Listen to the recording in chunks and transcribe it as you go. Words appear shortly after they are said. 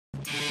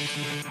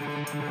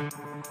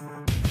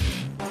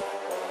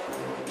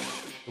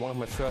One of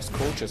my first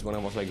coaches when I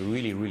was like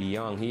really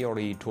young, he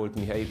already told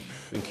me, hey,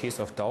 in case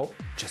of doubt,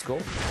 just go.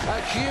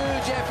 A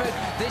huge effort.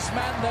 This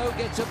man, though,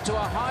 gets up to a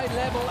high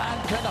level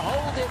and can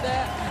hold it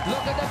there.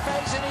 Look at the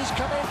face, and he's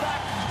coming back.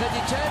 The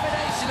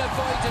determination of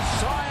Voigt to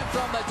triumph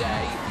on the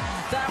day.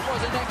 That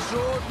was an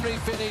extraordinary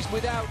finish,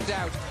 without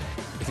doubt.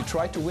 If you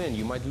try to win,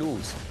 you might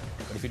lose.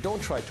 But if you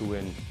don't try to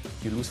win,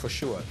 you lose for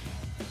sure.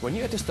 When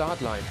you're at the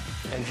start line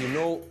and you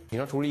know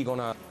you're not really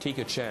gonna take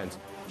a chance,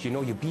 you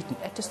know you're beaten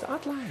at the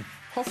start line.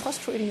 How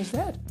frustrating is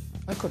that?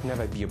 I could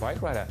never be a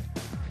bike rider.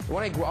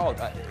 When I go out,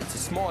 it's a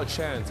small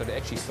chance that I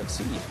actually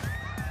succeed.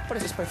 But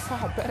it is by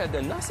far better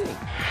than nothing.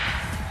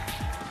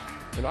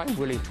 And I'm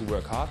willing to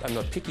work hard. I'm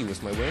not picky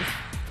with my win.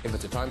 If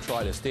it's a time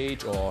trial, a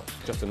stage, or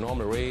just a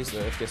normal race,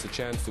 if there's a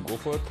chance to go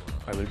for it,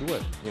 I will do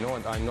it. You know,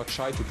 and I'm not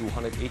shy to do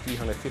 180,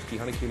 150,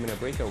 100-kilometer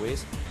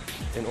breakaways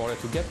in order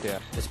to get there.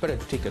 It's better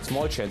to take that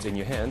small chance in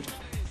your hand,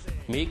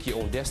 make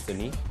your own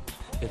destiny,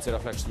 instead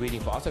of like just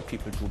waiting for other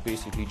people to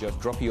basically just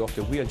drop you off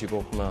the wheel and you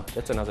go, nah,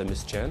 that's another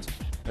missed chance.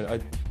 And I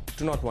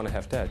do not want to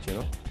have that, you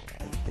know?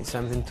 It's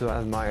something to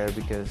admire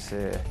because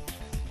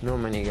not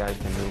many guys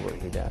can do what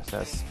he does,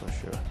 that's for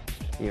sure.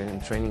 Even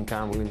in training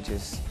camp, we'll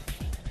just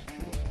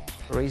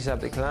race up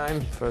the climb.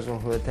 First one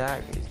who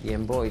attack is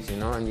Jens Voigt, you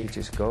know, and he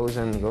just goes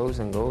and goes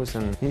and goes,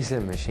 and he's a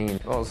machine.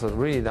 Also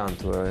really down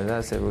to earth.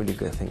 That's a really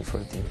good thing for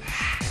a team.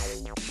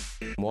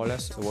 More or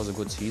less, it was a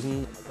good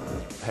season.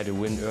 Had a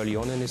win early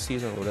on in the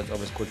season, so that's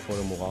always good for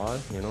the morale,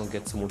 you know,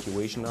 get some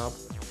motivation up.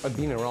 I've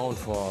been around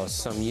for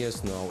some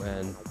years now,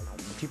 and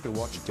people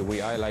watch the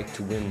way I like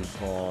to win,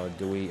 or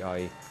the way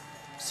I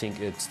think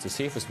it's the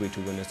safest way to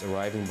win is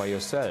arriving by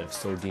yourself.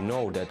 So they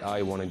know that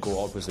I want to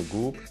go out with a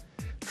group,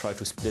 try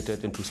to split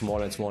it into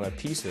smaller and smaller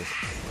pieces.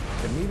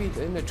 And maybe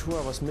in the tour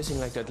I was missing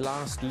like that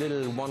last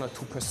little 1 or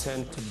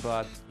 2%,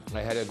 but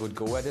I had a good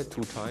go at it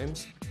 2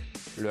 times,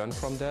 learn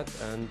from that,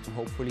 and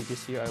hopefully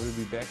this year I will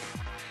be back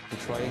and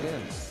try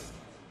again.